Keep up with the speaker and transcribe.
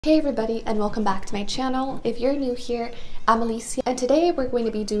Hey everybody, and welcome back to my channel. If you're new here, I'm Alicia, and today we're going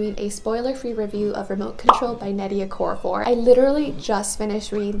to be doing a spoiler-free review of Remote Control by Nnedi Okorafor. I literally just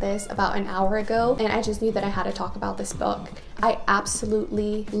finished reading this about an hour ago, and I just knew that I had to talk about this book. I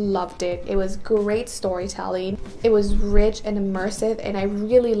absolutely loved it. It was great storytelling. It was rich and immersive, and I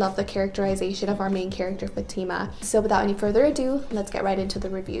really love the characterization of our main character, Fatima. So without any further ado, let's get right into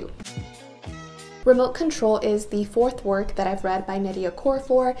the review. Remote Control is the fourth work that I've read by Nnedi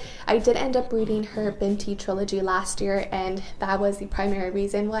Okorafor. I did end up reading her Binti trilogy last year, and that was the primary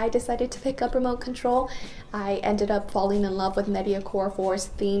reason why I decided to pick up Remote Control. I ended up falling in love with Nnedi Okorafor's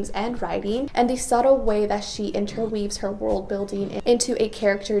themes and writing, and the subtle way that she interweaves her world building into a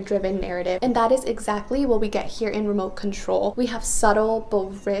character-driven narrative. And that is exactly what we get here in Remote Control. We have subtle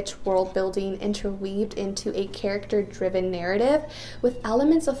but rich world building interweaved into a character-driven narrative with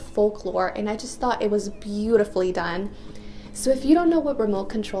elements of folklore, and I just thought it was beautifully done. So if you don't know what Remote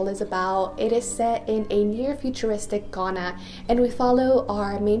Control is about, it is set in a near futuristic Ghana, and we follow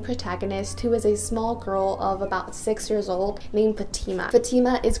our main protagonist, who is a small girl of about 6 years old named Fatima.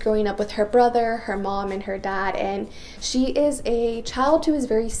 Fatima is growing up with her brother, her mom, and her dad, and she is a child who is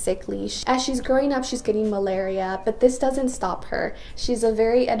very sickly. As she's growing up, she's getting malaria, but this doesn't stop her. She's a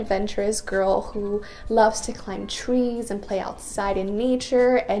very adventurous girl who loves to climb trees and play outside in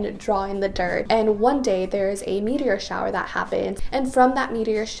nature and draw in the dirt. And one day there's a meteor shower that happens, and from that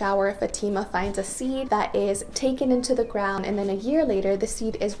meteor shower, Fatima finds a seed that is taken into the ground, and then a year later the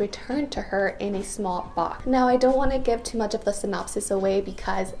seed is returned to her in a small box. Now, I don't want to give too much of the synopsis away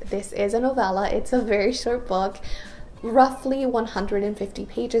because this is a novella. It's a very short book, roughly 150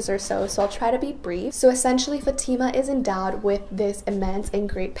 pages or so I'll try to be brief. So essentially, Fatima is endowed with this immense and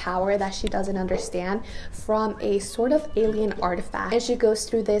great power that she doesn't understand from a sort of alien artifact, and she goes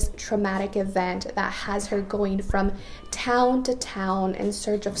through this traumatic event that has her going from town to town in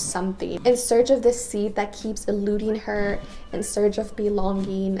search of something, in search of this seed that keeps eluding her, in search of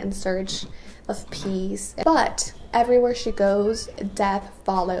belonging, in search of peace. But everywhere she goes, death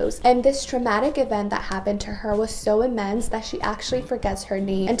follows. And this traumatic event that happened to her was so immense that she actually forgets her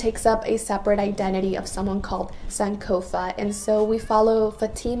name and takes up a separate identity of someone called Sankofa. And so we follow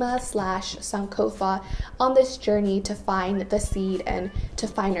Fatima / Sankofa on this journey to find the seed and to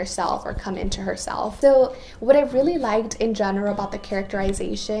find herself, or come into herself. So what I really liked in general about the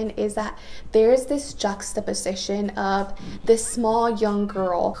characterization is that there's this juxtaposition of this small young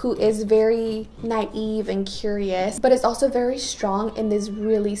girl who is very naive and curious, but is also very strong in this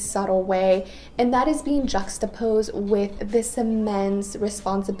really subtle way, and that is being juxtaposed with this immense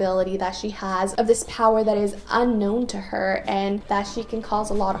responsibility that she has, of this power that is unknown to her and that she can cause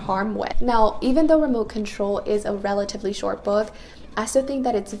a lot of harm with. Now, even though Remote Control is a relatively short book, I still think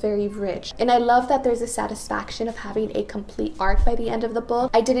that it's very rich, and I love that there's a satisfaction of having a complete arc by the end of the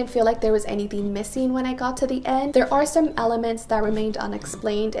book. I didn't feel like there was anything missing when I got to the end. There are some elements that remained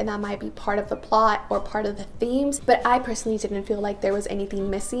unexplained, and that might be part of the plot or part of the themes, but I personally didn't feel like there was anything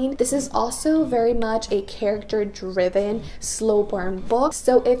missing. This is also very much a character-driven, slow burn book,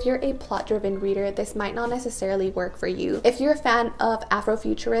 so if you're a plot-driven reader, this might not necessarily work for you. If you're a fan of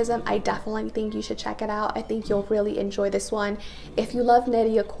Afrofuturism, I definitely think you should check it out. I think you'll really enjoy this one. If you love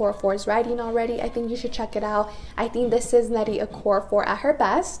Nnedi Okorafor's writing already, I think you should check it out. I think this is Nnedi Okorafor at her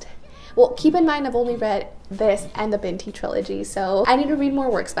best. Well, keep in mind I've only read this and the Binti trilogy, so I need to read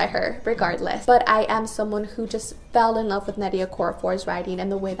more works by her regardless. But I am someone who just fell in love with Nnedi Okorafor's writing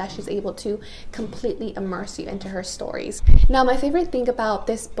and the way that she's able to completely immerse you into her stories. Now, my favorite thing about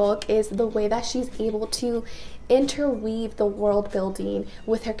this book is the way that she's able to interweave the world building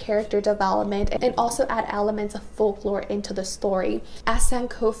with her character development, and also add elements of folklore into the story. As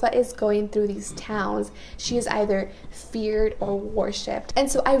Sankofa is going through these towns, she is either feared or worshipped, and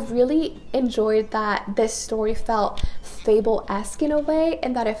so I really enjoyed that this story felt fable-esque in a way,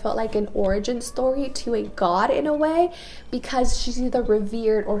 and that it felt like an origin story to a god in a way, because she's either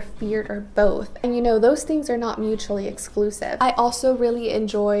revered or feared or both, and you know, those things are not mutually exclusive. I also really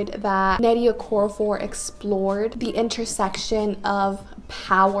enjoyed that Nnedi Okorafor explored the intersection of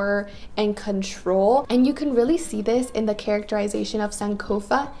power and control, and you can really see this in the characterization of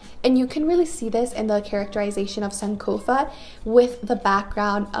Sankofa, and you can really see this in the characterization of Sankofa with the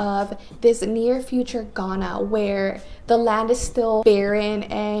background of this near future Ghana, where the land is still barren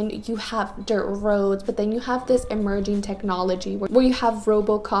and you have dirt roads, but then you have this emerging technology where you have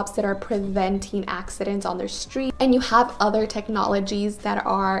robocops that are preventing accidents on their street, and you have other technologies that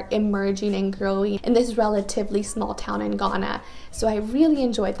are emerging and growing in this relatively small town in Ghana. So I really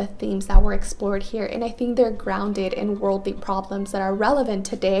enjoyed the themes that were explored here, and I think they're grounded in worldly problems that are relevant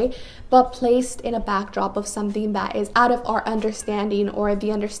today, way, but placed in a backdrop of something that is out of our understanding or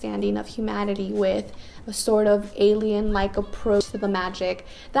the understanding of humanity, with a sort of alien-like approach to the magic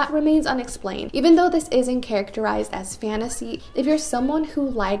that remains unexplained. Even though this isn't characterized as fantasy, if you're someone who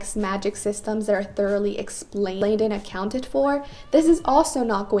likes magic systems that are thoroughly explained and accounted for, this is also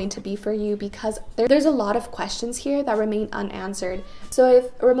not going to be for you, because there's a lot of questions here that remain unanswered. So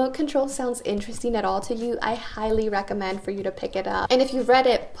if remote control sounds interesting at all to you, I highly recommend for you to pick it up. And if you've read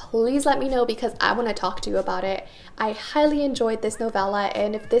it, please let me know, because I want to talk to you about it. I highly enjoyed this novella,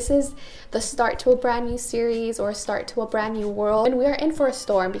 and if this is the start to a brand new series or a start to a brand new world, and we are in for a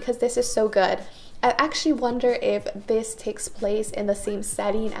storm, because this is so good. I actually wonder if this takes place in the same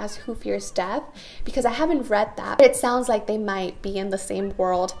setting as Who Fears Death, because I haven't read that, but it sounds like they might be in the same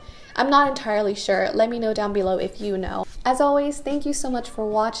world. I'm not entirely sure. Let me know down below if you know. As always, thank you so much for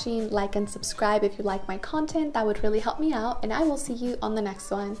watching. Like and subscribe if you like my content. That would really help me out, and I will see you on the next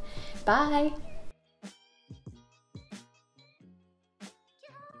one. Bye!